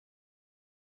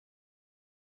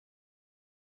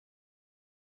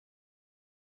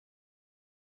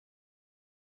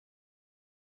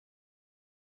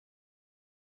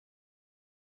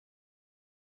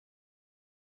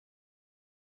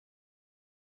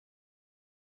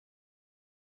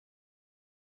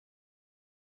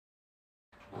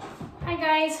Hi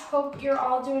guys, hope you're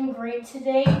all doing great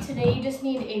today. Today you just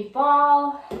need a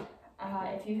ball.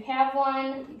 If you have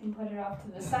one, you can put it off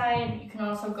to the side. You can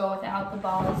also go without the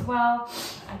ball as well.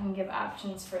 I can give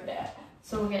options for that.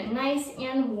 So we'll get nice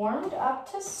and warmed up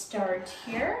to start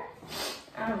here.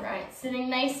 All right, sitting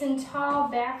nice and tall,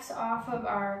 backs off of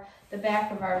the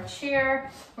back of our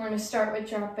chair. We're going to start with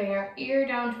dropping our ear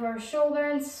down to our shoulder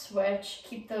and switch.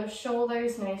 Keep those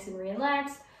shoulders nice and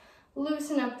relaxed.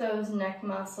 Loosen up those neck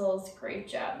muscles. Great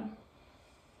job.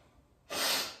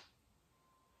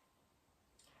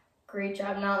 Great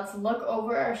job. Now let's look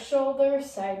over our shoulder,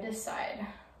 side to side.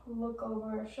 Look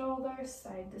over our shoulder,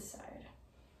 side to side.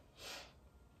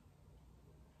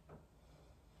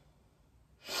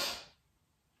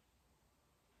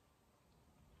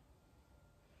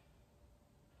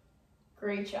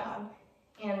 Great job.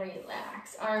 And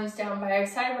relax. Arms down by our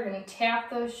side. We're going to tap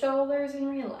those shoulders and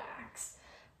relax.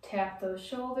 Tap those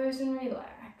shoulders and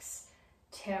relax.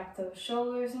 Tap those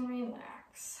shoulders and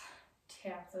relax.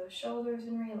 Tap those shoulders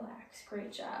and relax.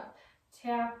 Great job.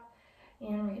 Tap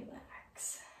and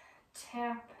relax.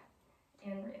 Tap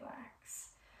and relax.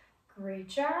 Great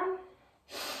job.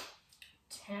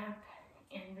 Tap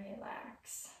and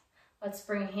relax. Let's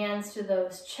bring hands to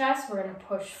those chests. We're going to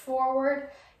push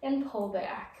forward and pull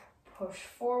back. Push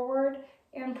forward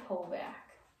and pull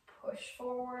back. Push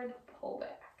forward, pull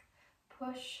back.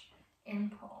 Push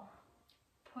and pull.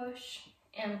 Push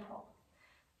and pull.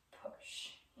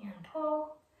 Push and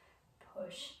pull.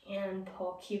 Push and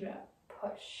pull. Keep it up.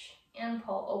 Push and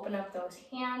pull. Open up those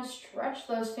hands. Stretch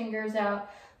those fingers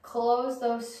out. Close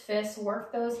those fists.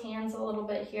 Work those hands a little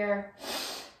bit here.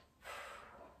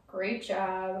 Great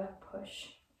job. Push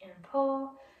and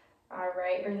pull. All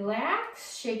right,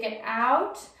 relax. Shake it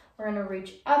out. We're going to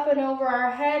reach up and over our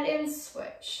head and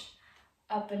switch.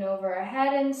 Up and over our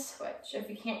head and switch. If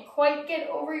you can't quite get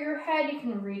over your head, you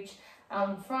can reach out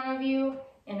in front of you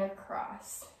and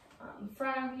across. Out in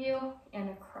front of you and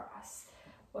across.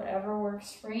 Whatever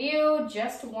works for you.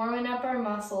 Just warming up our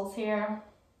muscles here.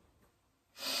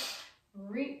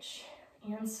 Reach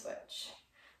and switch.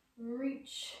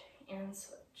 Reach and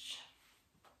switch.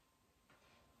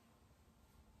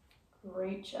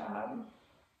 Great job.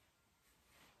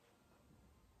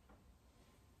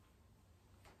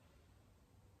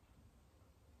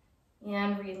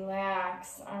 And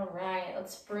relax. All right,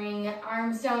 let's bring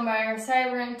arms down by our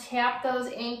side. We're going to tap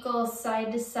those ankles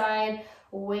side to side.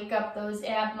 Wake up those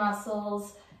ab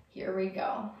muscles. Here we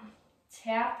go.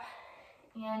 Tap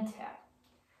and tap.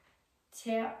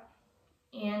 Tap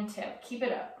and tap. Keep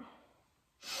it up.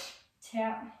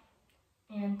 Tap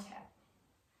and tap.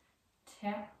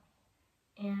 Tap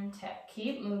and tap.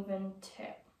 Keep moving.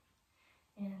 Tap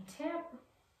and tap.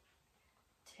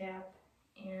 Tap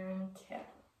and tap.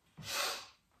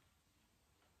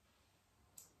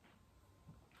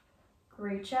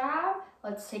 Great job.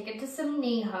 Let's take it to some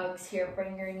knee hugs here.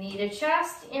 Bring your knee to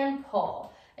chest and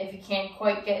pull. If you can't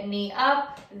quite get knee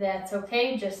up, that's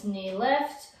okay. Just knee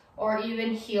lift or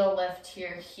even heel lift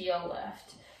here. Heel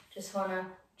lift. Just want to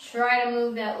try to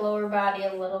move that lower body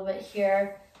a little bit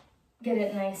here. Get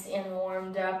it nice and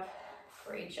warmed up.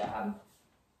 Great job.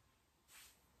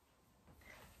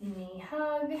 Knee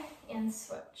hug and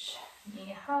switch.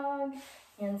 Knee hug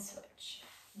and switch.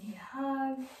 Knee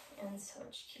hug and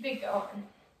switch. Keep it going.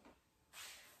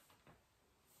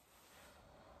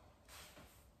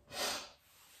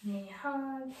 Knee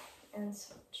hug and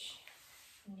switch.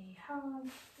 Knee hug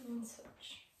and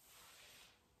switch.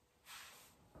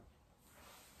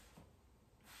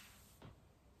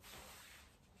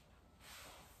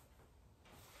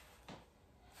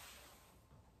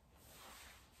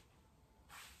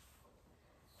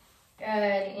 Good,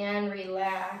 and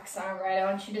relax. All right, I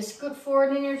want you to scoot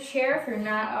forward in your chair. If you're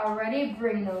not already,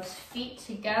 bring those feet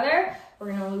together.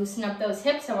 We're gonna loosen up those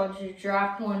hips. I want you to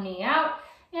drop one knee out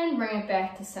and bring it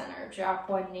back to center. Drop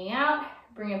one knee out,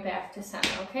 bring it back to center,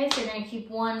 okay? So you're gonna keep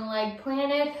one leg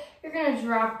planted. You're gonna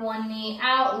drop one knee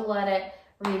out, let it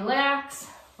relax.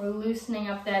 We're loosening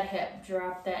up that hip.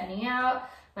 Drop that knee out.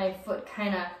 My foot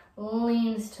kind of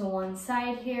leans to one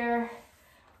side here.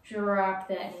 Drop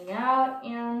that knee out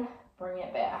and bring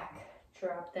it back.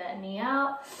 Drop that knee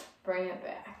out, bring it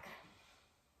back.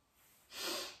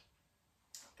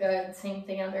 Good, same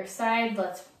thing other side.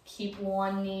 Let's keep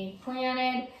one knee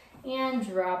planted and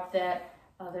drop that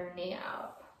other knee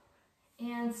out.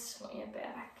 And swing it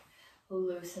back.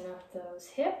 Loosen up those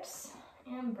hips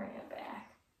and bring it back.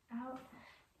 Out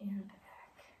and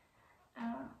back.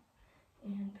 Out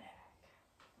and back.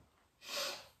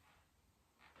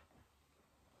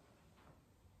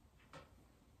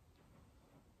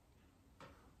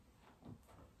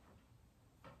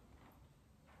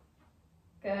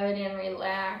 Good, and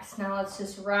relax. Now let's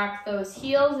just rock those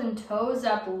heels and toes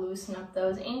up, loosen up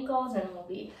those ankles, and we'll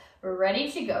be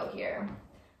ready to go here.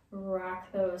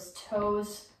 Rock those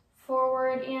toes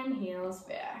forward and heels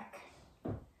back.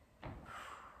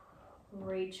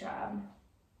 Great job.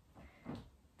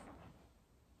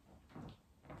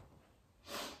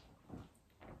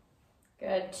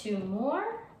 Good, 2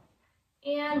 more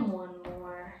and 1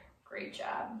 more. Great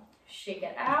job. Shake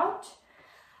it out.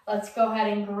 Let's go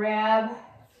ahead and grab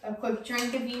a quick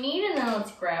drink if you need, and then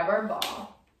let's grab our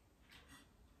ball.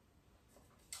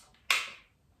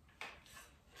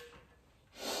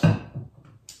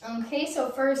 Okay, so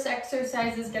first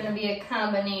exercise is going to be a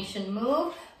combination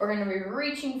move. We're going to be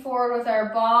reaching forward with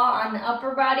our ball on the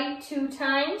upper body 2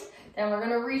 times. Then we're going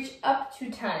to reach up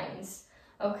 2 times.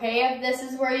 Okay, if this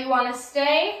is where you want to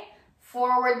stay,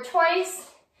 forward twice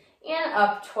and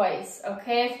up twice.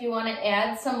 Okay, if you want to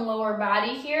add some lower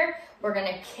body here, we're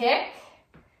going to kick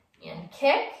and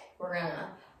kick. We're going to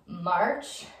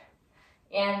march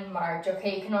and march.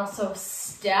 Okay, you can also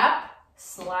step,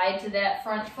 slide to that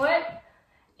front foot,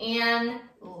 and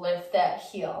lift that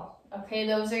heel. Okay,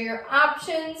 those are your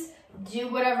options. Do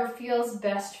whatever feels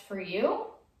best for you.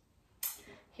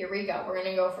 Here we go. We're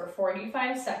gonna go for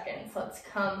 45 seconds. Let's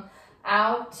come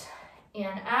out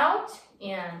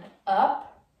and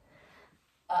up,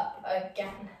 up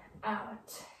again,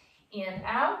 out and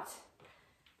out,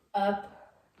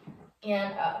 up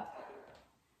and up,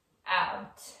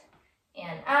 out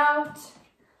and out,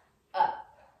 up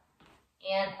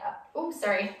and up. Oh,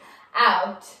 sorry.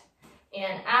 Out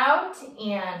and up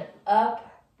and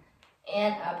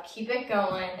up. Keep it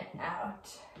going.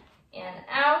 Out and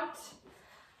up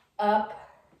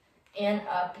and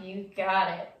up. You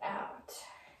got it. Out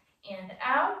and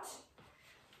out,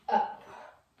 up,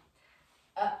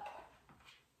 up,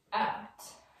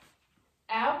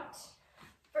 out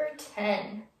for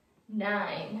 10,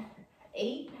 9,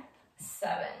 8,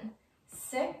 7,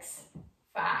 6,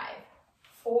 5,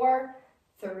 4,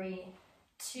 3,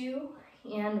 2,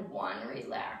 and 1.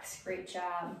 Relax. Great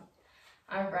job.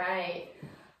 All right.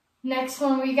 Next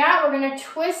one we're going to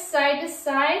twist side to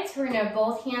side. So we're going to have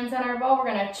both hands on our ball.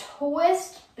 We're going to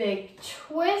twist, big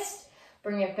twist.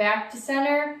 Bring it back to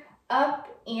center, up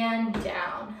and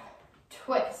down.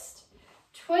 Twist,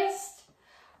 twist,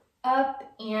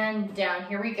 up and down.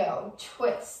 Here we go.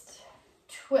 Twist,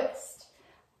 twist,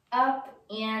 up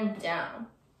and down.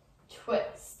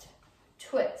 Twist,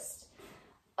 twist,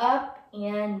 up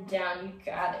and down. You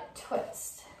got it.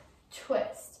 Twist,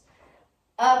 twist,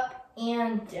 up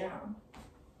and down.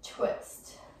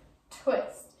 Twist,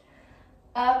 twist,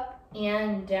 up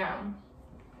and down.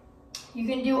 You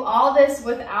can do all this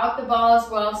without the ball as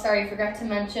well. Sorry, I forgot to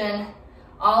mention,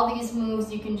 all these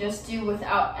moves you can just do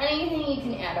without anything. You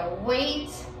can add a weight,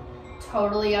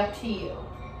 totally up to you.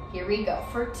 Here we go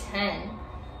for 10,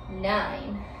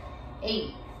 9,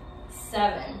 8,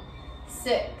 7,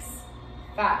 6,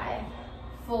 5,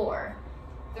 4,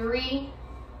 3,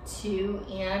 2,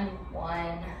 and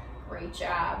 1. Great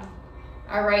job.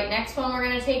 All right, next one we're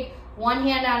gonna take one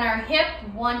hand on our hip,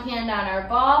 one hand on our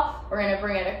ball. We're gonna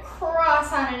bring it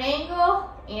across on an angle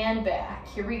and back.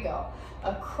 Here we go.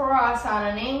 Across on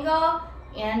an angle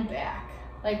and back.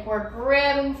 Like we're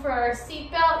grabbing for our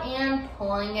seatbelt and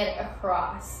pulling it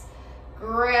across.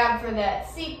 Grab for that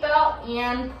seatbelt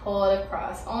and pull it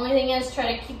across. Only thing is,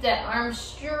 try to keep that arm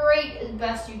straight as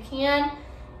best you can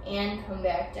and come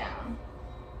back down.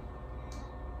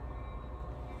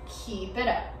 Keep it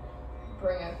up.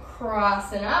 Bring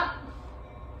across and up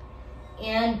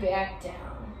and back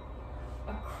down.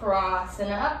 Across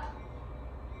and up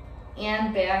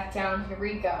and back down. Here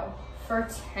we go for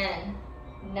 10,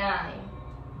 9,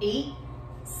 8,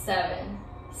 7,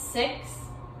 6,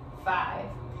 5,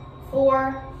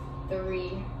 4,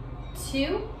 3,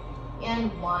 2,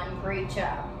 and 1. Great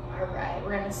job. All right,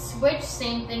 we're gonna switch,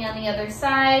 same thing on the other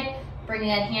side. Bring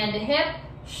that hand to hip,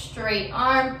 straight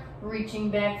arm, reaching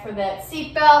back for that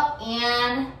seatbelt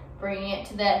and bringing it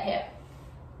to that hip.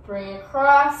 Bring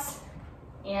across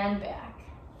and back.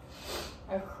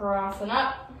 Across and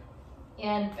up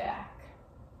and back.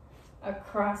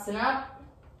 Across and up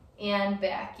and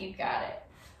back. You got it.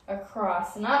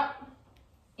 Across and up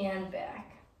and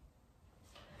back.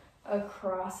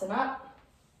 Across and up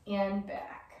and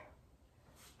back.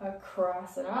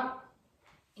 Across and up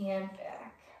and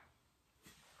back.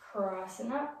 Across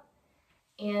and up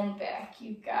and back.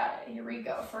 You got it. Here we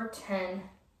go for 10,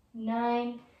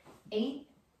 9, 8,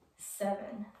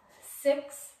 7,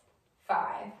 6,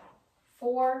 5,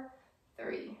 4,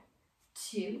 3,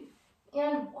 2,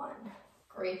 and 1.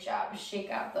 Great job.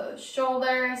 Shake out those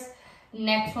shoulders.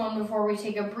 Next one before we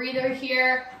take a breather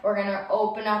here, we're gonna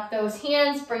open up those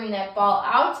hands, bring that ball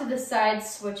out to the side,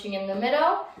 switching in the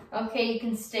middle. Okay, you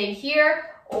can stay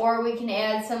here, or we can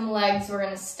add some legs. We're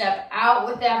gonna step out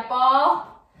with that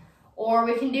ball, or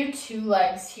we can do 2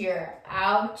 legs here.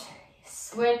 Out,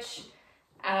 switch,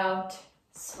 out,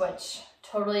 switch.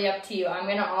 Totally up to you. I'm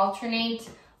gonna alternate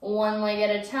 1 leg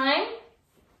at a time,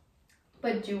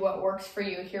 but do what works for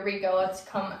you. Here we go, let's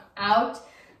come out,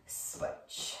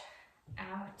 switch.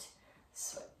 Out,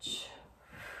 switch.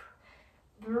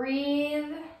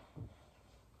 Breathe.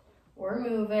 We're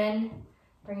moving.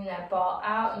 Bring that ball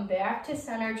out and back to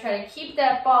center. Try to keep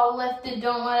that ball lifted.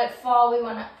 Don't let it fall. We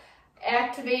want to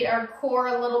activate our core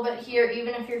a little bit here,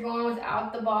 even if you're going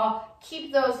without the ball.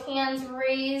 Keep those hands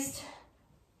raised.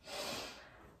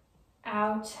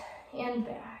 Out and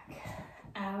back.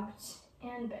 Out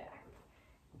and back.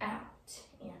 Out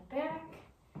and back.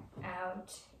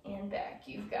 Out and back.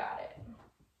 You've got it.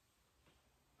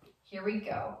 Here we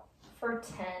go for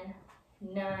 10,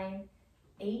 9,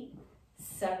 8,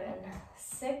 7,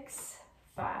 6,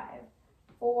 5,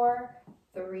 4,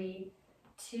 3,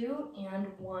 2, and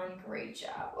 1. Great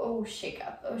job. Oh, shake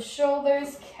up those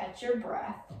shoulders, catch your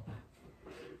breath.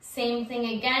 Same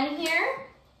thing again here.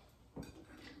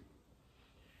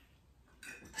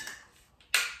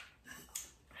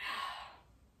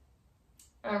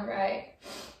 All right.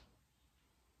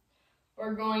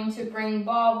 We're going to bring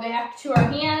ball back to our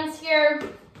hands here.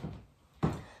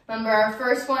 Remember our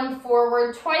first one,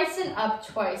 forward twice and up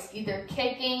twice, either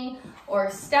kicking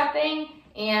or stepping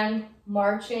and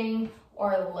marching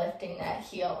or lifting that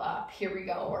heel up. Here we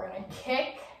go. We're going to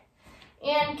kick,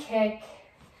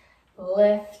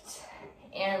 lift,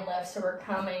 and lift. So we're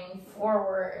coming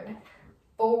forward,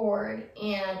 forward,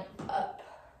 and up.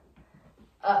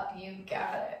 Up, you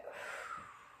got it.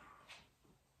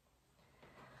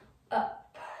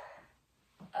 Up,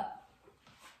 up,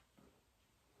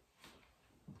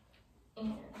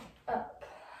 and up,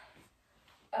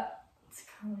 up. Let's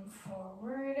come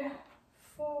forward,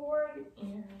 forward,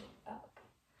 and up.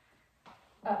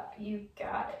 Up, you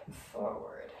got it.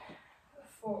 Forward,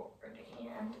 forward,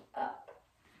 and up.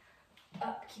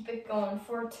 Up, keep it going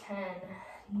for 10,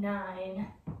 9,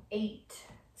 8,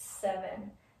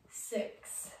 7,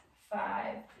 6,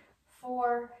 5,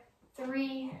 4,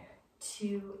 3,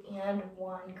 2, and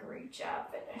 1. Great job.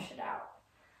 Finish it out.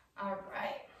 All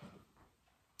right.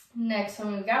 Next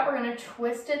one we've got, we're going to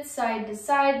twist it side to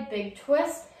side. Big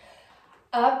twist.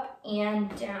 Up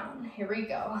and down. Here we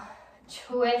go.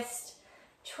 Twist,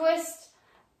 twist,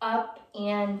 up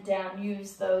and down.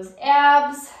 Use those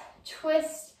abs.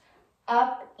 Twist,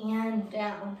 up and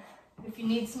down. If you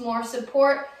need some more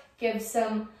support, give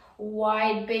some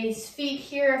wide base feet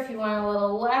here. If you want a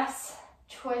little less,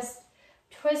 twist,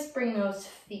 twist, bring those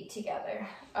feet together.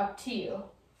 Up to you.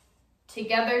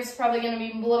 Together is probably going to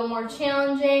be a little more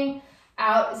challenging.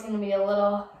 Out is going to be a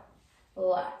little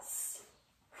less.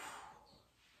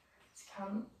 Let's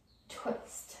come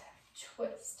twist,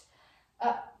 twist,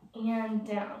 up and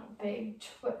down. Big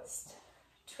twist,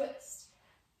 twist,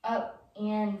 up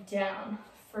and down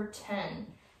for 10,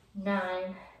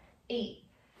 9, 8,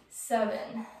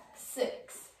 7,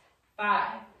 6,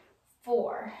 5,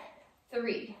 4,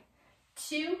 3,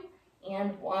 2,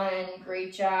 and 1.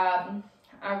 Great job.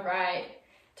 All right.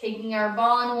 Taking our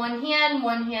ball in one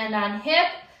hand on hip.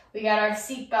 We got our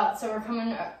seat belt. So we're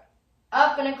coming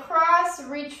up and across.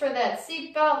 Reach for that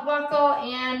seat belt buckle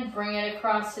and bring it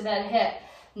across to that hip.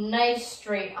 Nice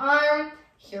straight arm.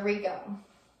 Here we go.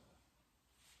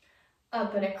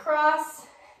 Up and across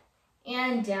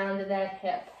and down to that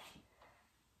hip.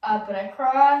 Up and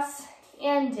across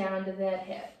and down to that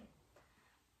hip.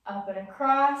 Up and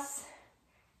across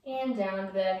and down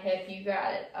to that hip. You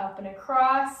got it. Up and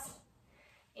across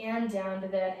and down to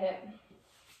that hip.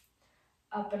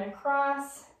 Up and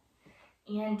across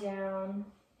and down.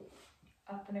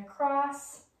 Up and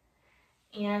across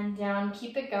and down.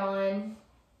 Keep it going.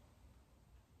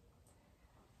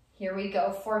 Here we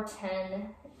go for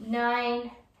 10,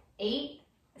 9, 8,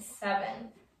 7,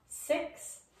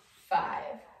 6, 5,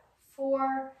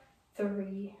 4,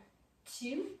 3,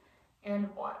 2,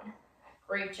 and 1.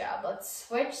 Great job. Let's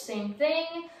switch. Same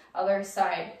thing. Other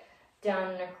side.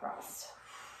 Down and across.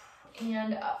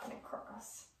 And up and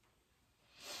across.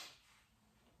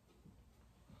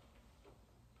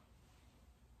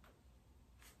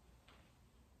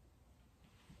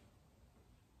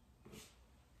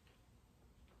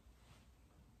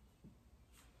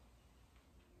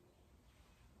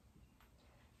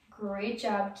 Great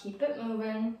job. Keep it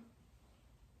moving.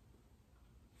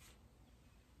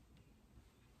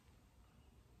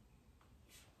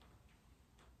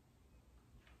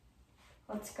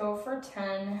 Let's go for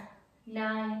 10,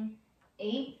 9,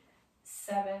 8,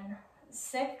 7,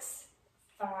 6,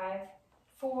 5,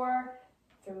 4,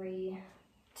 3,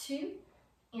 2,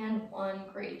 and 1.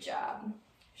 Great job.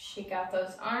 Shake out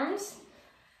those arms.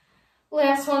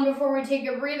 Last one before we take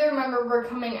a breather. Remember, we're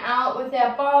coming out with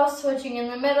that ball, switching in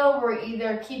the middle. We're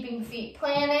either keeping feet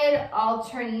planted,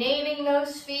 alternating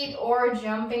those feet, or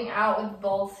jumping out with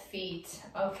both feet.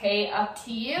 Okay, up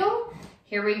to you.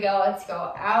 Here we go. Let's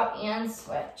go out and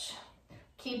switch.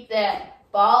 Keep that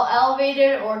ball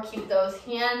elevated or keep those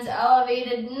hands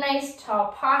elevated. Nice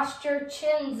tall posture,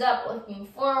 chins up, looking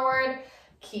forward.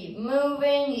 Keep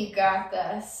moving. You got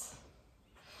this.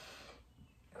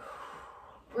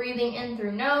 Breathing in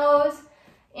through nose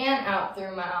and out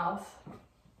through mouth.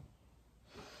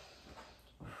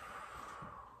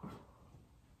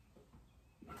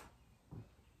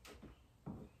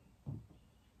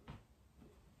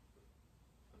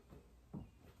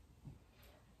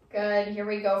 Good. Here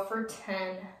we go for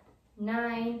 10,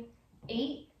 9,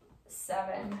 8,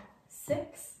 7,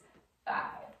 6, 5,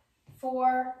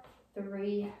 4,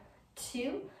 3,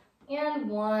 2, and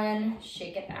 1.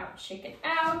 Shake it out, shake it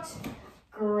out.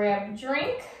 Grab a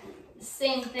drink.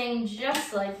 Same thing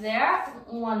just like that.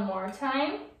 One more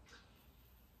time.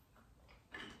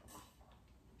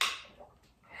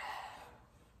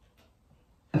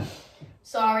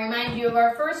 So I'll remind you of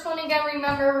our first one again.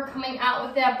 Remember, we're coming out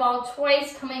with that ball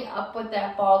twice, coming up with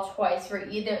that ball twice. We're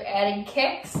either adding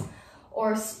kicks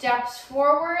or steps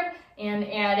forward and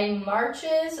adding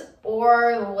marches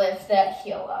or lift that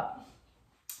heel up.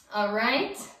 All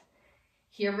right,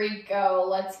 here we go.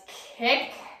 Let's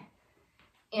kick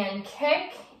and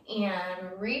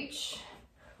reach.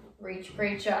 Reach,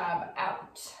 great job.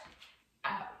 Out,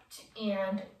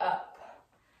 and up,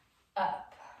 out,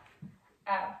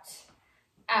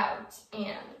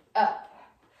 and up,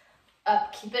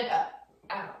 keep it up,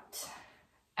 out,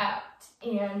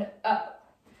 and up,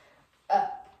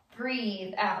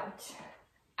 breathe, out,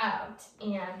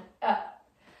 and up,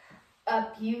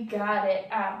 you got it,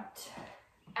 out,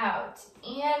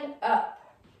 and up,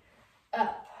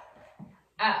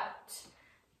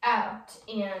 out,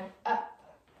 and up,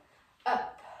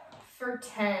 for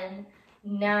 10,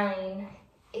 9,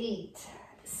 8,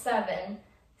 7,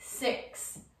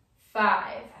 6,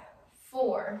 5,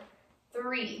 4,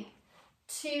 3,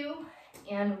 2,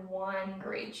 and 1.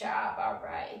 Great job. All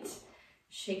right.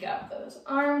 Shake out those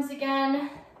arms again.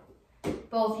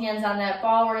 Both hands on that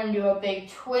ball. We're going to do a big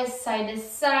twist side to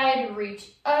side.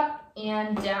 Reach up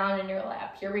and down in your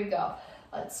lap. Here we go.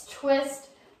 Let's twist,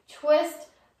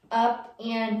 up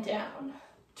and down.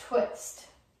 Twist,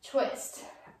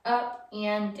 up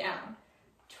and down.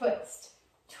 Twist,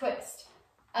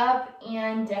 up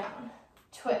and down.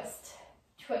 Twist,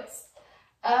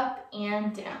 up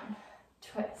and down.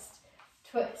 Twist,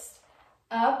 up and down. Twist,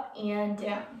 up and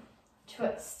down.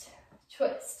 Twist,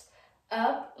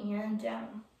 up and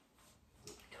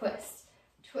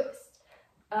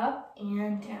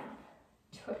down.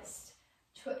 Twist,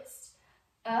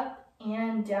 up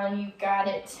and down. You got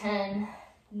it. 10,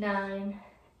 9,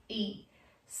 8,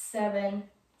 7,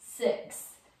 6,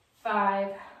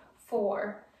 5,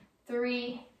 4,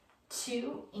 3,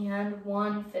 2, and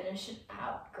 1. Finish it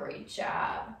out. Great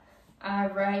job. All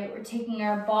right, we're taking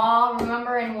our ball,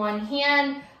 remember, in one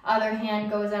hand. Other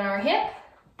hand goes on our hip.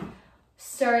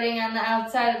 Starting on the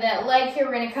outside of that leg here,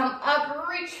 we're going to come up,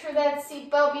 reach for that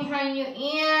seatbelt behind you,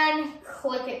 and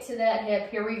click it to that hip.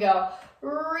 Here we go.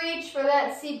 Reach for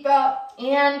that seatbelt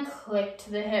and click to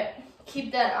the hip.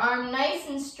 Keep that arm nice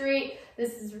and straight.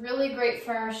 This is really great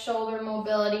for our shoulder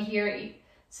mobility here.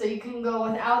 So you can go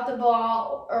without the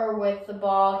ball or with the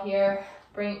ball here.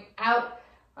 Bring out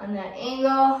on that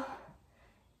angle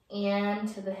and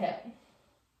to the hip.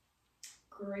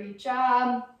 Great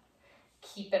job.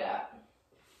 Keep it up.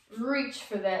 Reach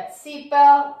for that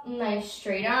seatbelt. Nice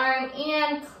straight arm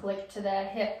and click to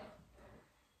that hip.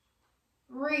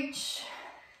 Reach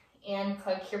and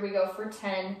click. Here we go for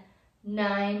 10,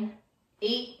 9,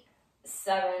 8,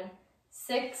 7,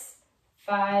 6,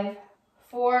 5,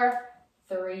 4,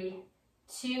 3,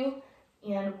 2,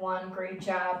 and 1. Great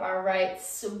job. All right,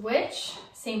 switch.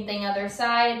 Same thing, other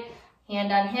side.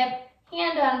 Hand on hip,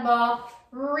 hand on ball.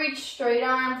 Reach straight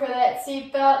arm for that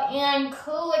seatbelt and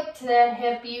click to that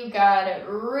hip. You got it.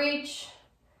 Reach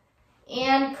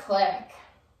and click.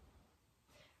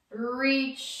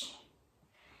 Reach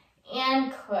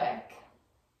and click.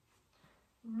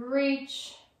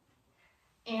 Reach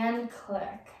and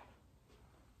click.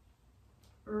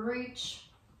 Reach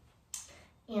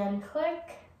and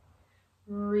click.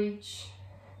 Reach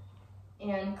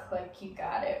and click. You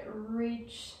got it.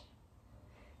 Reach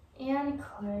and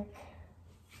click.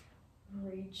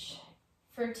 reach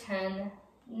for 10,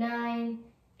 9,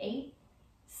 8,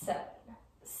 7,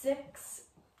 6,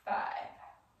 5,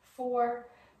 4,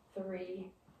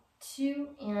 3, 2,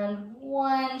 and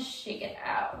 1. Shake it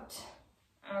out.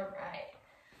 All right.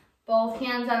 Both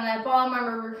hands on that ball.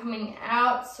 Remember, we're coming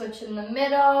out, switch in the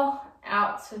middle,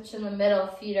 out, switch in the middle.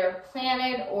 Feet are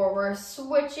planted, or we're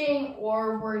switching,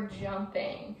 or we're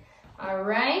jumping. All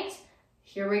right.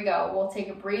 Here we go. We'll take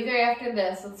a breather after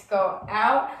this. Let's go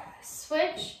out,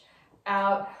 switch,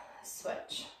 out,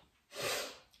 switch.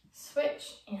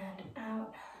 Switch and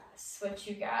out, switch.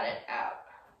 You got it. Out,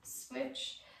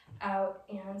 switch, out,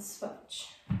 and switch.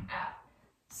 Out,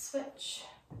 switch,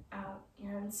 out,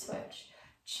 and switch.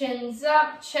 Chins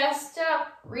up, chest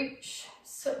up, reach,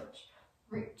 switch,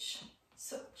 reach,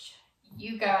 switch.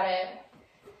 You got it.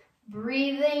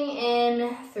 Breathing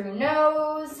in through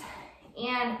nose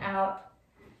and out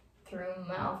through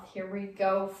mouth. Here we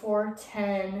go for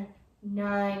 10,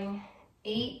 9,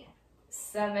 8,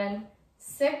 7,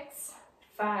 6,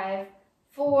 5,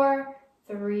 4,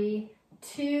 3,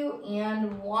 2,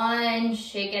 and 1.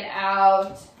 Shake it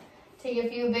out. Take a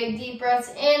few big deep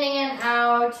breaths in and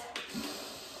out.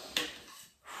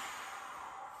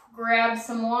 Grab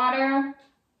some water.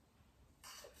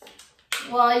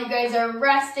 While you guys are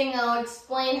resting, I'll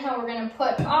explain how we're going to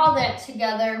put all that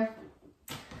together.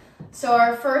 So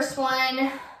our first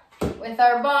one, with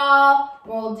our ball,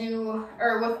 we'll do,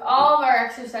 or with all of our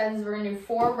exercises, we're going to do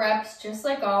 4 reps, just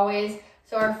like always.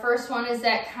 So our first one is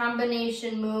that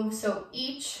combination move. So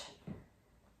each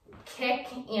kick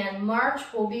and march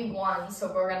will be 1.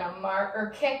 So we're going to march,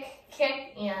 or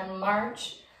kick, and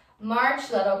march. March,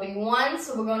 that'll be 1.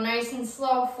 So we'll go nice and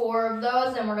slow, 4 of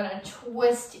those, and we're going to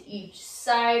twist each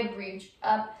side, reach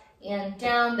up and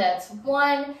down. That's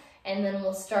 1. And then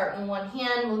we'll start in one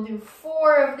hand. We'll do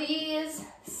 4 of these,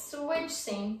 switch,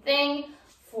 same thing,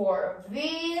 4 of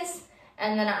these.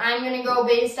 And then I'm gonna go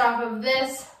based off of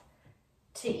this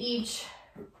to each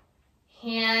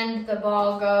hand the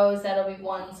ball goes. That'll be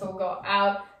 1, so we'll go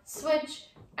out, switch,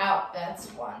 out, that's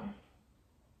 1.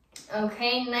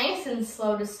 Okay, nice and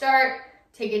slow to start.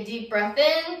 Take a deep breath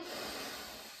in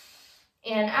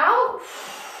and out.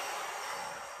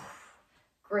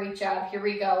 Great job, here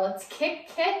we go. Let's kick,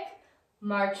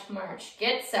 march, march.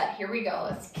 Get set, here we go.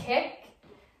 Let's kick,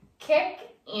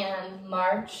 and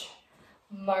march,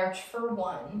 march for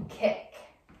 1. Kick,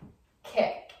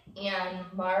 and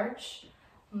march,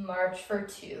 march for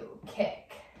 2.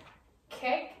 Kick,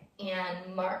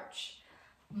 and march,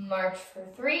 march for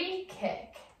 3.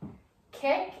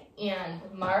 Kick, and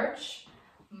march,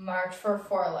 march for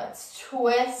 4. Let's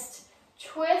twist,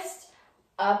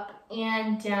 up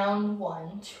and down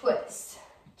 1, twist,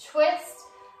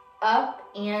 up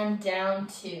and down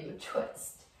 2,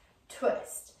 twist,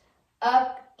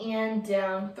 up and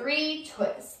down 3,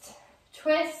 twist,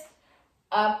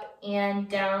 up and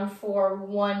down 4,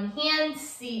 1 hand,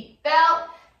 seat belt,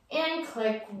 and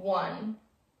click 1,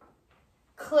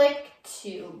 click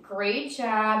 2, great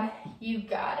job, you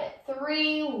got it,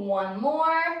 3, 1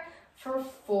 more for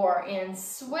 4, and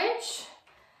switch.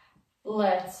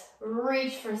 Let's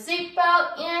reach for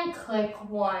seatbelt and click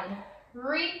 1,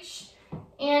 reach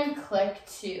and click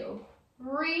 2,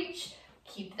 reach,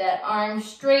 keep that arm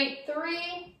straight,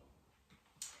 3,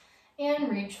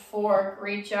 and reach 4,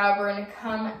 great job. We're gonna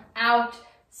come out,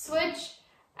 switch,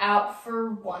 out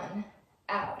for 1,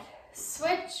 out,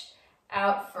 switch,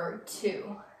 out for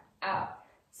 2, out,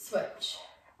 switch,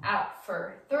 out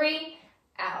for 3,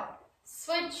 out,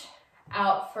 switch,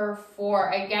 out for 4.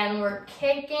 Again, we're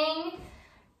kicking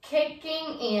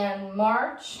and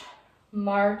march,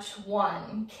 march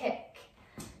 1,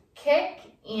 kick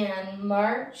and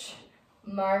march,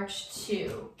 march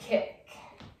 2, kick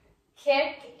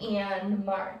and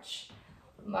march,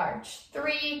 march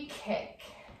 3, kick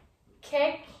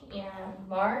and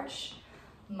march,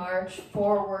 march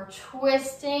 4. We're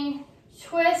twisting,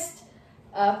 twist,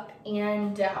 up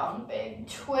and down, big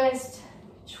twist,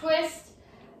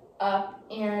 up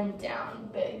and down,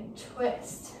 big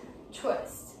twist,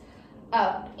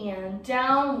 up and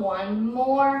down, 1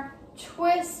 more,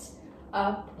 twist,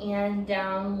 up and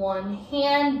down, 1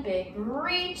 hand, big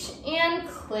reach, and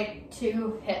click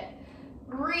to hit.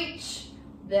 Reach,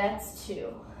 that's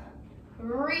 2.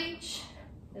 Reach,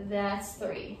 that's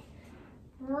 3.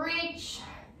 Reach,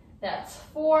 that's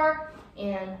 4,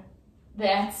 and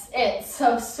that's it.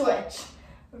 So switch,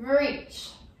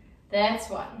 reach, that's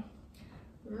 1.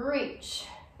 Reach,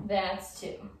 that's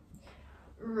 2.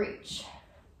 Reach,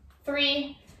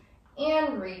 3,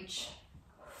 and reach,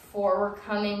 4. We're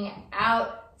coming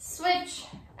out, switch,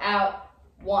 out,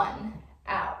 1,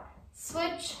 out,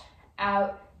 switch,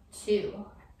 out, 2,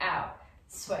 out,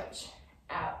 switch,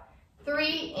 out.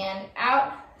 3 and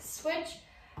out, switch,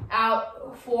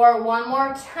 out. 4, one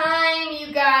more time,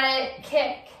 you got it.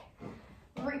 Kick,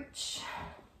 reach,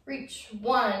 reach.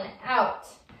 1, out,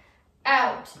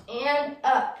 out and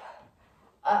up,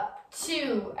 up.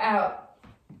 2, out,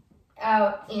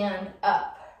 out and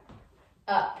up,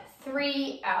 up.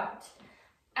 3, out,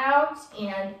 out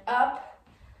and up,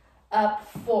 up.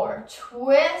 4,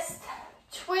 twist,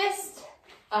 twist,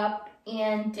 up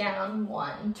and down.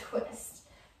 1, twist,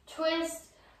 twist,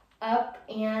 up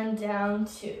and down.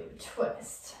 2,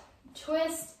 twist,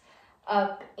 twist,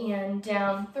 up and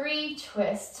down. 3,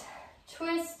 twist,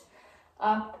 twist,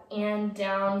 up and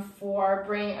down. 4,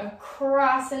 bring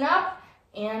across and up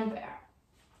and back,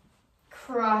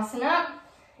 cross and up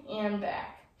and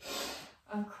back,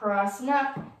 across and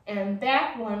up and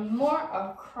back. 1 more,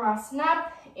 across and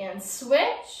up and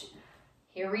switch.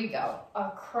 Here we go,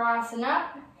 across and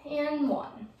up and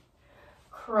 1,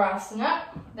 cross and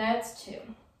up, that's 2,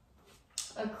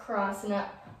 across and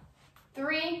up,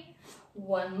 3,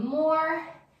 1 more.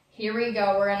 Here we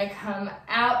go, we're gonna come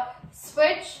out,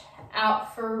 switch,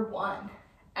 out for 1,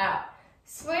 out,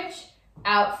 switch,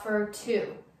 out for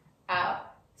 2,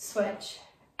 out, switch,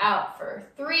 out for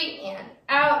 3, and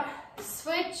out,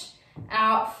 switch,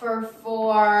 out for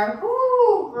 4.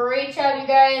 Woo, great job, you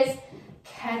guys.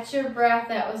 Catch your breath,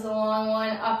 that was a long one.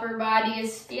 Upper body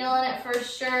is feeling it for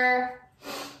sure.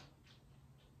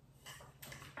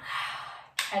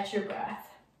 Catch your breath.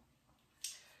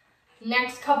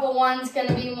 Next couple ones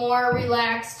gonna be more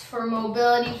relaxed for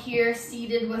mobility here,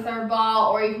 seated with our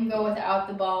ball, or you can go without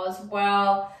the ball as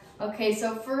well. Okay,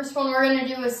 so first one we're gonna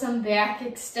do is some back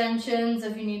extensions.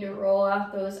 If you need to roll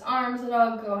out those arms at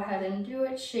all, go ahead and do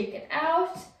it, shake it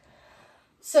out.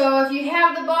 So if you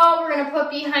have the ball, we're gonna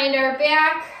put behind our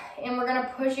back and we're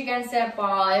gonna push against that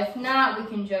ball. If not, we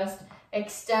can just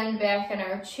extend back in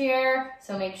our chair.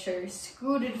 So make sure you're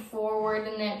scooted forward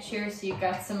in that chair so you've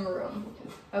got some room.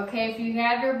 Okay, if you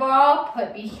have your ball,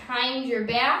 put behind your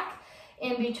back,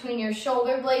 in between your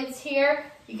shoulder blades here.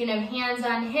 You can have hands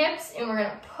on hips and we're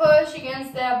gonna push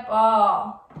against that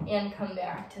ball and come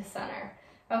back to center.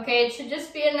 Okay, it should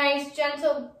just be a nice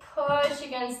gentle push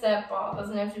against that ball. It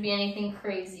doesn't have to be anything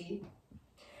crazy.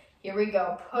 Here we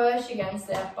go, push against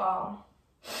that ball.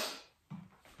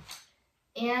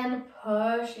 And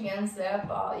push against that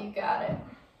ball, you got it.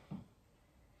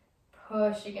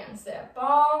 Push against that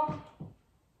ball.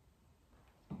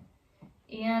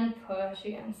 And push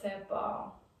against that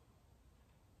ball.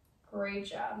 Great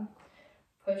job.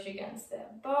 Push against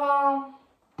that ball.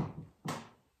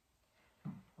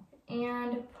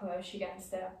 And push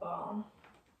against that ball.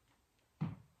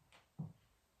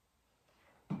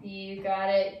 You got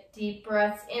it. Deep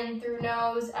breaths in through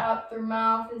nose, out through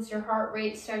mouth as your heart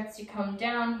rate starts to come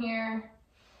down here.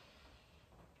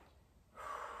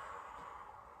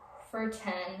 For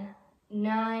 10,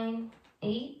 9,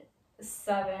 8,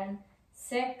 7,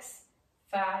 6,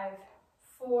 5,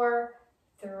 4,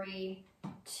 3,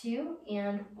 2,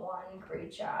 and 1.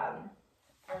 Great job.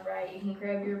 All right, you can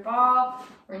grab your ball.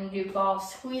 We're gonna do ball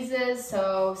squeezes.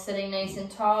 So sitting nice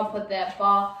and tall, put that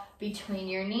ball between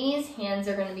your knees. Hands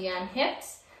are gonna be on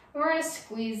hips. And we're gonna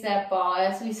squeeze that ball.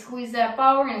 As we squeeze that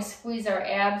ball, we're gonna squeeze our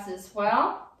abs as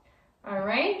well. All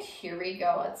right, here we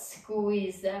go. Let's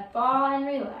squeeze that ball and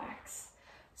relax.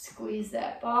 Squeeze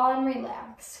that ball and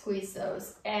relax. Squeeze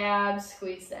those abs,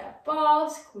 squeeze that ball,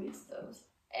 squeeze those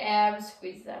abs,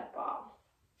 squeeze that ball.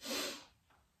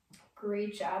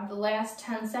 Great job. The last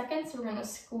 10 seconds, we're gonna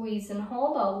squeeze and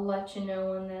hold. I'll let you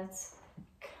know when that's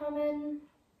coming.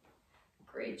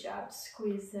 Great job.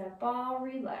 Squeeze that ball,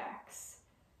 relax.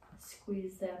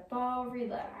 Squeeze that ball,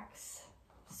 relax.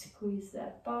 Squeeze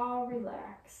that ball,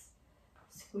 relax.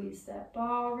 Squeeze that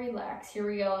ball, relax. Here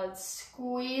we go. Let's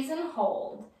squeeze and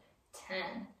hold.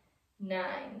 10,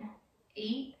 9,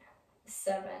 8,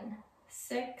 7,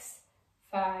 6,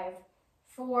 5,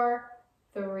 4,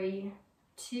 3,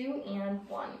 2, and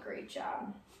 1. Great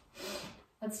job.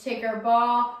 Let's take our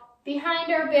ball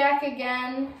behind our back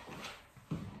again.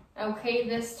 Okay,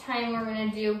 this time we're gonna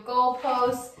do goal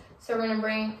posts. So we're gonna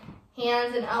bring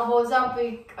hands and elbows up.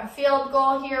 A field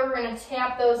goal here. We're gonna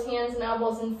tap those hands and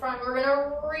elbows in front. We're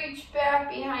gonna reach back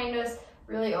behind us,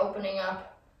 really opening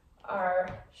up our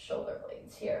shoulder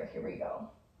blades here. Here we go,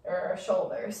 or our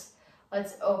shoulders.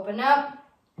 Let's open up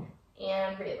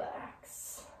and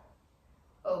relax.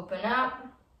 Open up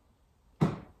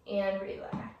and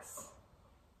relax.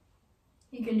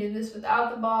 You can do this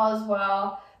without the ball as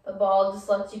well. The ball just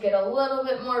lets you get a little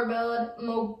bit more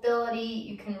mobility.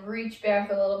 You can reach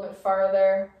back a little bit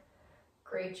farther.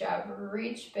 Great job.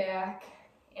 Reach back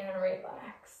and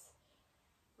relax.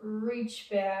 reach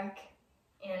back,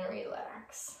 and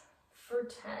relax for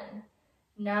 10,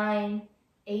 9,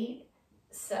 8,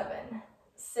 7,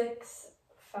 6,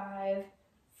 5,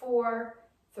 4,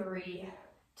 3,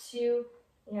 2,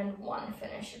 and 1.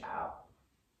 Finish it out.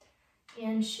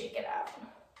 And shake it out.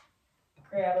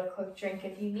 Grab a quick drink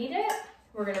if you need it.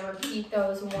 We're going to repeat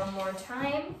those one more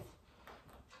time.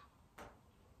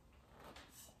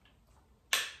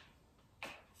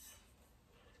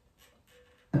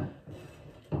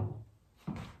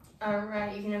 All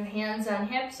right, you can have hands on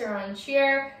hips or on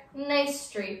chair, nice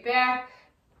straight back,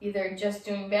 either just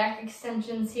doing back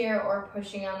extensions here or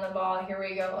pushing on the ball. Here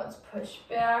we go, let's push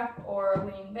back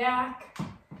or lean back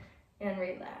and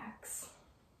relax.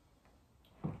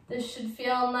 This should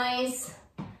feel nice,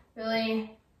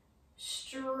 really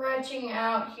stretching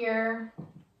out here.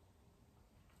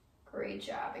 Great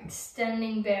job,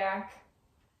 extending back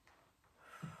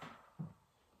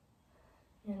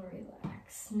and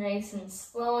relax. Nice and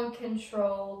slow and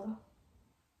controlled.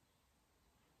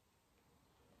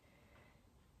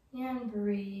 And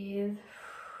breathe.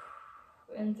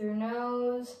 In through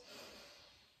nose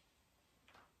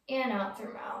and out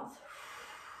through mouth.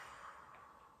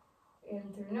 In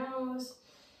through nose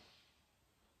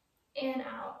and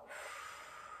out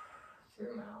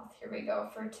through mouth. Here we go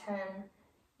for 10,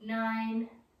 9,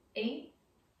 8,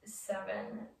 7,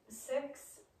 6,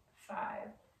 5,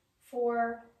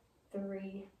 4,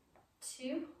 3,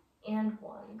 2, and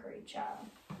 1. Great job.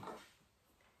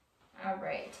 All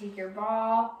right, take your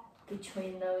ball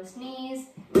between those knees,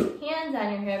 hands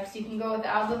on your hips. You can go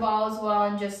without the ball as well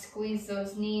and just squeeze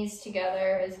those knees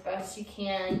together as best you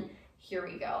can. Here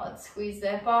we go. Let's squeeze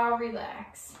that ball,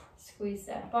 relax. Squeeze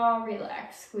that ball,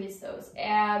 relax. Squeeze those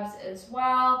abs as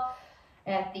well.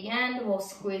 At the end, we'll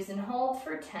squeeze and hold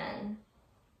for 10.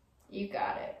 You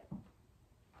got it.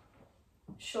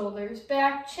 Shoulders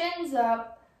back, chins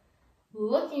up,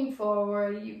 looking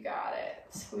forward, you got it.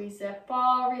 Squeeze that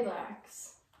ball,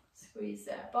 relax. Squeeze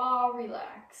that ball,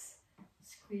 relax.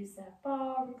 Squeeze that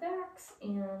ball, relax,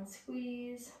 and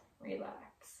squeeze,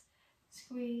 relax.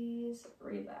 Squeeze,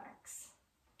 relax.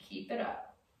 Keep it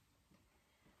up.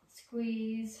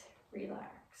 Squeeze,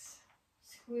 relax.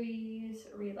 Squeeze,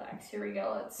 relax. Here we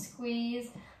go. Let's squeeze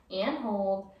and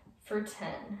hold for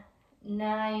 10,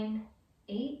 9,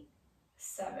 8,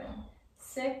 7,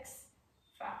 6,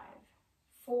 5,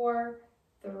 4,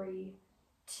 3,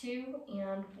 2,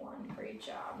 and 1. Great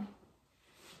job.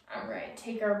 All right,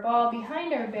 take our ball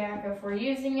behind our back if we're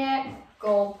using it.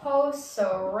 Goal post,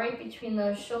 so right between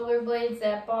those shoulder blades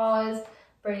that ball is.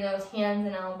 Bring those hands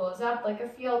and elbows up like a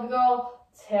field goal.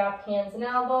 Tap hands and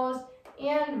elbows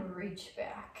and reach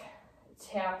back.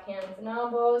 Tap hands and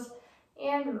elbows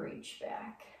and reach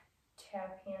back.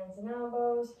 Tap hands and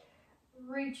elbows.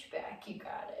 Reach back, you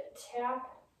got it. Tap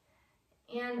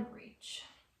and reach.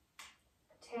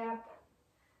 Tap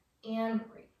and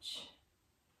reach.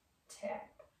 Tap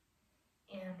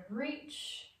and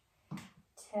reach.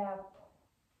 Tap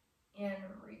and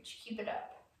reach. Keep it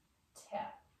up.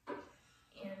 Tap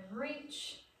and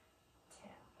reach.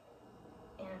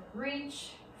 Tap and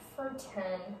reach for 10,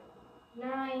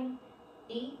 9,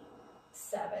 8,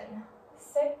 7,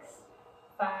 6,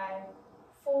 5,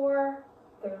 4,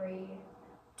 3,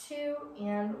 2,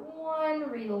 and 1.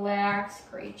 Relax.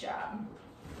 Great job.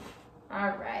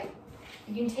 All right.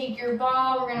 You can take your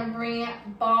ball. We're going to bring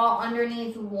ball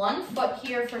underneath one foot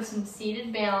here for some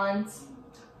seated balance.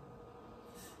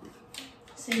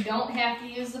 So you don't have to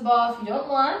use the ball if you don't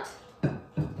want.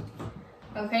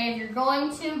 Okay, if you're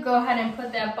going to, go ahead and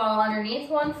put that ball underneath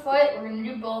one foot. We're going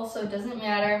to do both, so it doesn't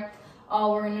matter.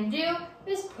 All we're going to do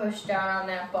is push down on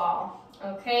that ball.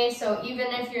 Okay, so even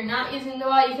if you're not using the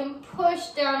ball, you can push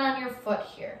down on your foot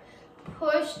here.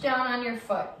 Push down on your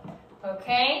foot.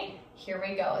 Okay, here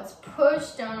we go. Let's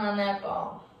push down on that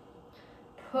ball.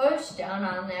 Push down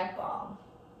on that ball.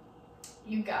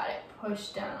 You got it. Push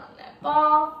down on that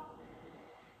ball.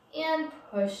 And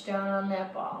push down on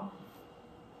that ball.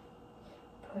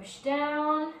 Push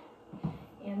down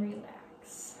and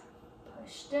relax.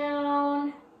 Push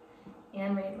down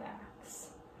and relax.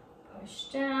 Push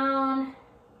down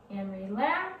and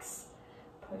relax.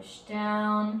 Push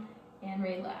down and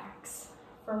relax.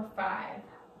 For 5,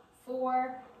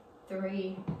 4,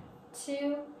 3,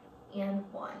 2, and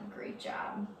 1. Great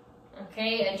job.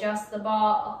 Okay, adjust the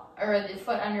ball or the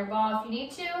foot on your ball if you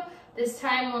need to. This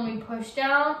time when we push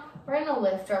down, we're going to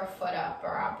lift our foot up,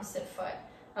 our opposite foot.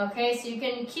 Okay, so you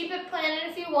can keep it planted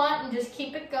if you want and just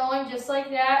keep it going just like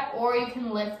that, or you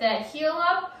can lift that heel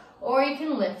up, or you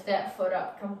can lift that foot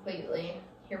up completely.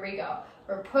 Here we go.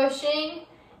 We're pushing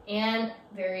and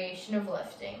variation of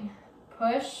lifting.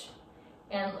 Push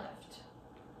and lift.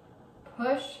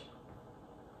 push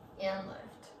and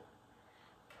lift,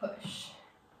 push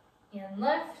and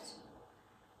lift,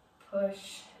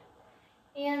 push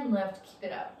and lift.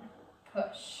 Keep it up.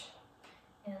 Push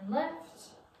and lift,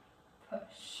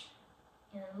 push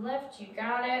and lift. You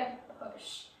got it.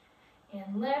 Push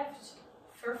and lift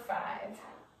for 5,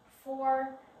 4,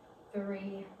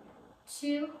 3,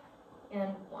 2,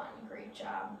 and 1. Great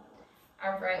job.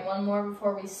 All right, one more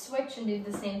before we switch and do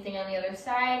the same thing on the other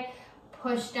side.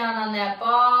 Push down on that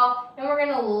ball, and we're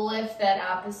gonna lift that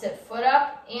opposite foot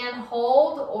up and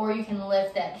hold, or you can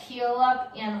lift that heel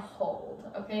up and hold.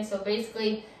 Okay, so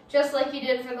basically just like you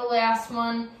did for the last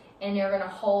one, and you're gonna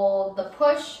hold the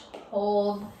push,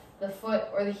 hold the foot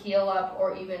or the heel up,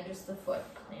 or even just the foot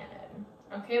planted.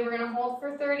 Okay, we're gonna hold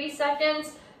for 30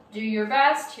 seconds. Do your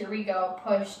best. Here we go.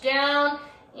 Push down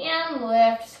and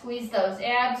lift. Squeeze those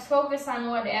abs. Focus on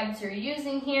what abs you're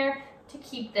using here to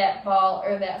keep that ball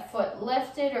or that foot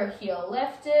lifted or heel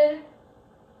lifted.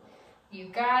 You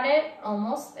got it.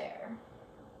 Almost there.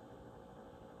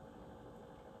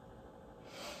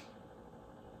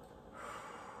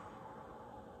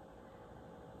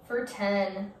 For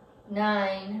 10,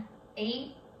 9,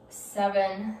 8,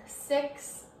 7,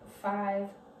 6, 5,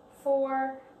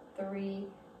 4, 3,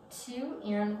 2,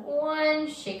 and 1.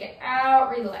 Shake it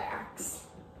out, relax.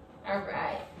 All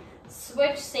right,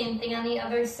 switch, same thing on the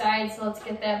other side. So let's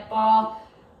get that ball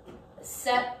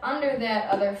set under that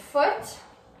other foot.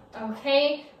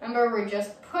 Okay, remember we're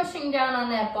just pushing down on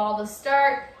that ball to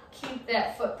start. Keep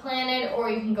that foot planted, or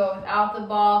you can go without the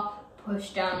ball, push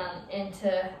down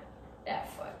into that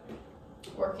foot.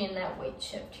 Working that weight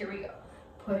shift. Here we go.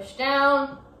 Push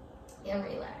down and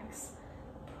relax.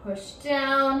 Push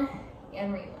down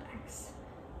and relax.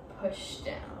 Push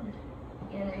down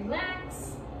and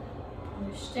relax.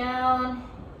 Push down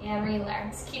and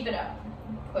relax. Keep it up.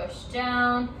 Push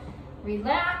down,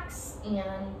 relax,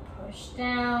 and push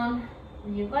down,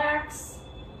 relax.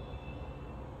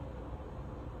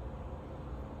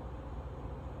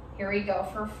 Here we go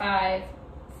for 5,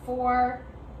 4,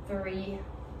 3,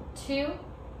 2,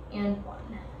 and 1.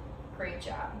 Great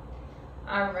job.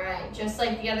 All right, just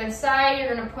like the other side,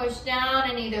 you're gonna push down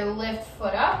and either lift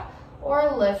foot up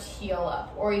or lift heel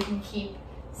up, or you can keep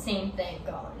same thing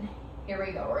going. Here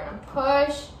we go, we're gonna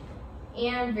push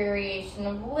and variation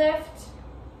of lift,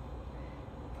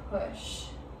 push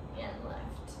and lift.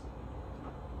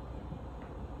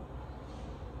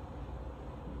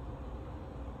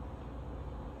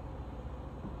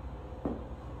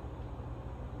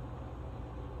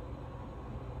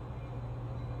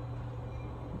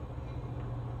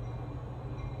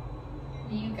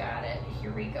 You got it.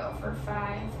 Here we go for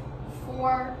 5,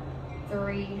 4,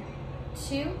 3,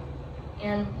 2,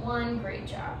 and 1. Great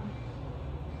job.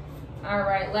 All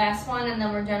right, last one, and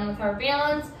then we're done with our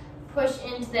balance. Push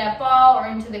into that ball or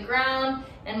into the ground,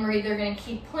 and we're either gonna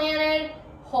keep planted,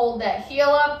 hold that heel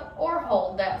up, or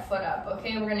hold that foot up.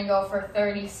 Okay, we're gonna go for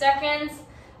 30 seconds.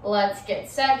 Let's get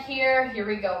set here. Here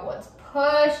we go. Let's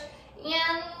push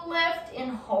and lift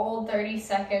and hold 30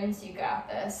 seconds. You got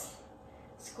this.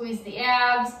 Squeeze the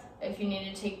abs. If you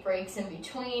need to take breaks in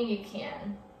between, you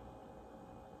can.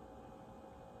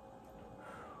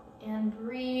 And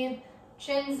breathe.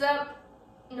 Chins up,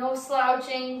 no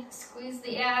slouching. Squeeze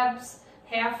the abs.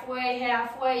 Halfway,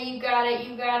 halfway. You got it,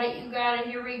 you got it, you got it.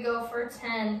 Here we go for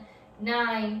 10,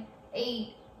 9,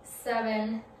 8,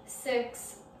 7,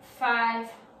 6,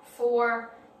 5, 4,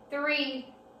 3,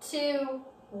 2,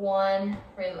 1.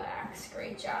 Relax.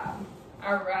 Great job.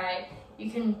 All right. You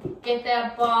can get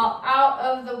that ball out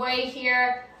of the way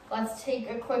here. Let's take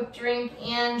a quick drink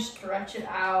and stretch it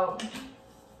out.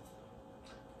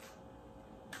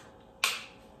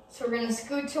 So we're gonna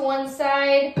scoot to one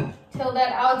side till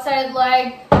that outside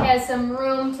leg has some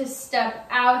room to step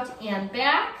out and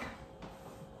back.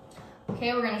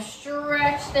 Okay, we're gonna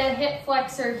stretch that hip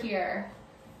flexor here.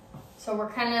 So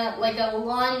we're kind of like a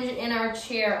lunge in our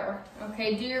chair.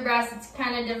 Okay, do your best. It's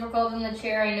kind of difficult in the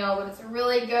chair, I know, but it's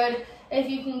really good if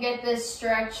you can get this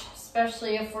stretch,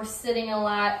 especially if we're sitting a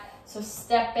lot. So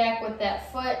step back with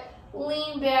that foot,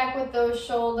 lean back with those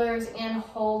shoulders, and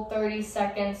hold 30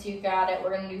 seconds. You got it.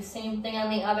 We're gonna do the same thing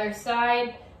on the other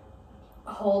side.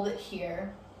 Hold it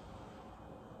here.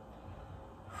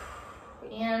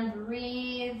 And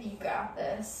breathe. You got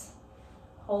this.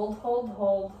 Hold, hold,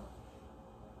 hold.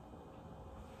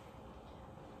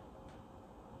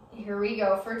 Here we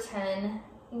go for 10,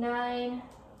 9,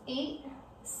 8,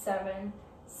 7,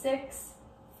 6,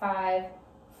 5,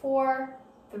 4,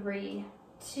 3,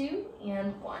 2,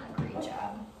 and 1. Great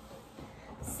job.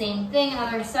 Same thing,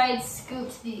 other side,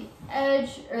 scoot to the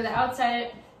edge, or the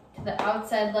outside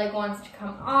leg wants to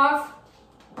come off.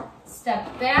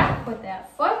 Step back with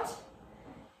that foot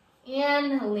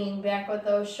and lean back with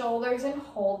those shoulders and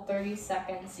hold 30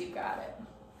 seconds. You got it.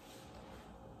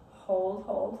 Hold,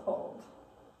 hold, hold.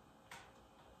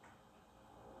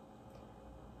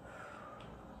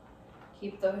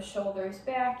 Keep those shoulders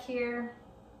back here.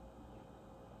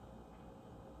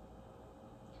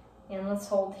 And let's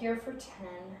hold here for 10,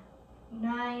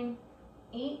 9,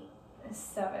 8,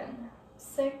 7,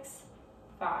 6,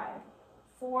 5,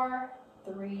 4,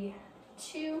 3,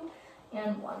 2,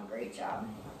 and 1. Great job.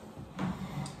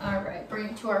 All right, bring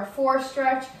it to our 4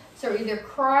 stretch. So either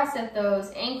cross at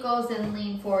those ankles and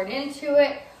lean forward into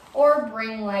it, or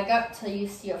bring leg up till you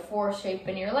see a 4 shape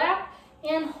in your lap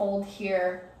and hold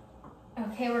here.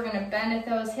 Okay, we're gonna bend at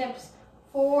those hips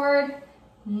forward.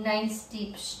 Nice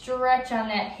deep stretch on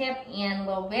that hip and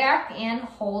low back, and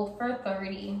hold for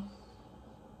 30.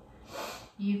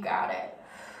 You got it.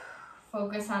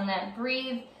 Focus on that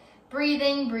breathing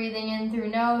in through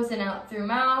nose and out through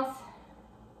mouth.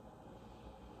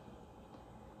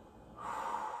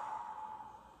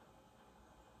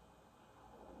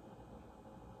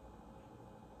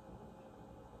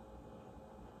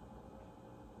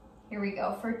 Here we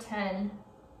go for 10,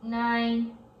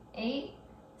 9, 8,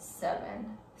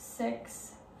 7,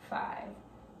 6, 5,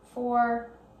 4,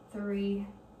 3,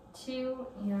 2,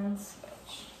 and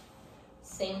switch.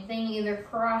 Same thing, either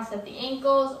cross at the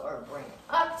ankles or bring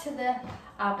up to the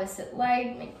opposite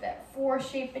leg. Make that 4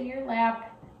 shape in your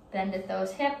lap. Bend at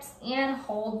those hips and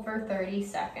hold for 30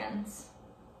 seconds.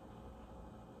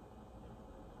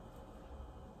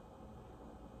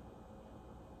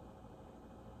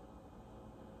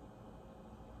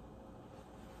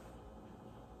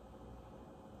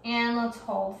 And let's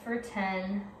hold for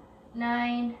 10,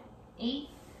 9, 8,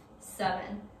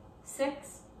 7,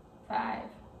 6, 5,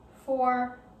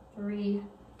 4, 3,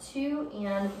 2,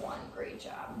 and 1. Great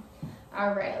job.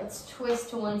 All right, let's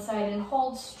twist to one side and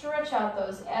hold. Stretch out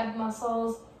those ab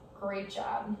muscles. Great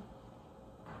job.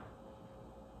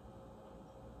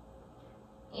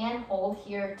 And hold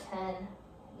here. 10,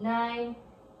 9,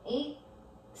 8,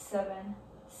 7,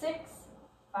 6,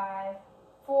 5,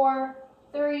 4,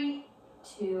 3,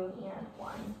 2, and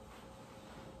 1.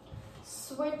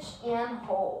 Switch and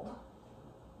hold.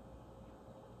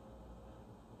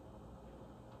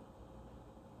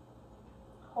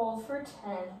 Hold for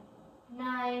 10,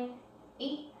 9,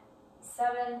 8,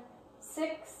 7,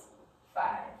 6,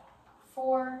 5,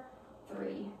 4,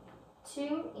 3,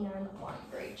 2, and 1.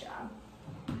 Great job.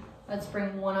 Let's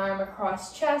bring one arm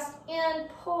across chest and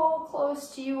pull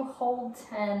close to you. Hold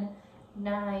 10,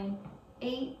 9,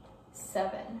 8,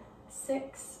 7,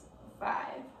 6, 5,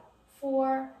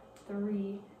 4,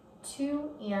 3,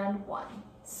 2, and 1.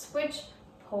 Switch,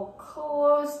 pull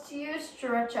close to you,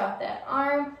 stretch out that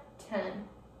arm. 10,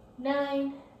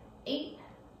 9, 8,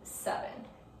 7,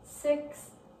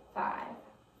 6, 5,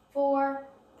 4,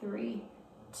 3,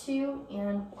 2,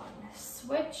 and 1.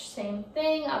 Switch, same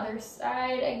thing, other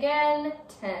side again.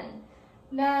 10,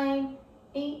 9,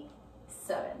 8,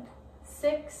 7,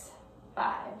 6,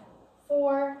 5,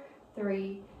 4,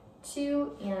 3,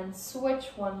 2, and switch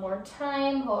one more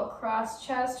time. Pull across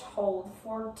chest, hold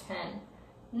for 10,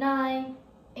 9,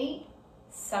 8,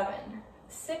 7,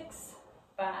 6,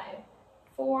 5,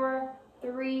 4,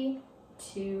 3,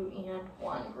 2, and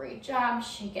 1. Great job.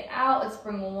 Shake it out. Let's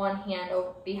bring one hand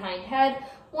over behind head,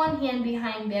 one hand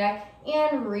behind back,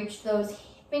 and reach those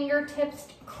fingertips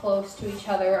close to each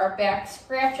other. Our back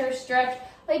scratcher stretch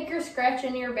like you're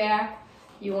scratching your back.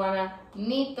 You want to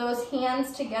meet those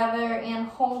hands together and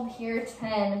hold here.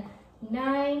 10,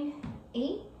 9,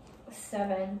 8,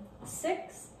 7,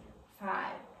 6,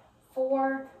 5,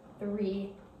 4,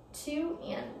 3, 2,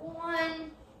 and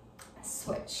 1.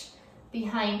 Switch.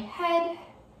 Behind head,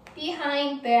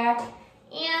 behind back,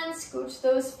 and scooch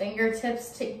those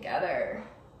fingertips together.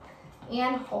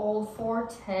 And hold for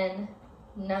 10,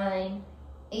 9,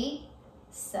 8,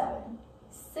 7,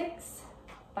 6,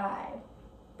 5,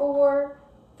 4,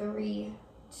 3,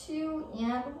 2,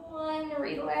 and 1.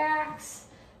 Relax.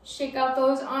 Shake out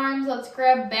those arms. Let's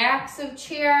grab backs of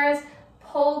chairs.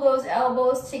 Pull those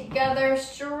elbows together.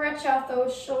 Stretch out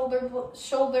those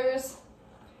shoulders.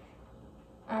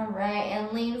 All right,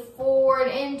 and lean forward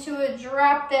into it.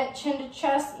 Drop that chin to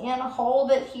chest and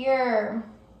hold it here.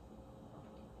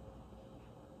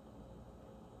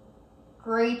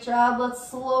 Great job. Let's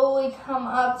slowly come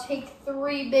up. Take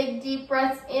 3 big deep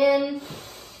breaths in.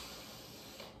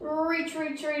 Reach,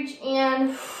 reach, reach,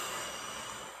 and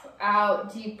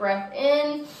out. Deep breath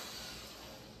in.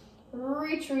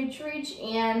 Reach, reach, reach,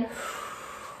 and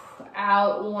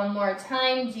out. One more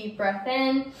time. Deep breath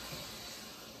in.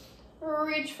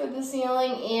 Reach for the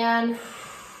ceiling and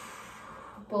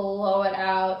blow it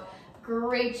out.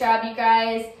 Great job, you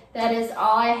guys. That is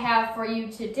all I have for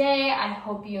you today. I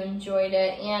hope you enjoyed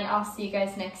it, and I'll see you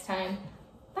guys next time.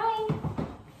 Bye.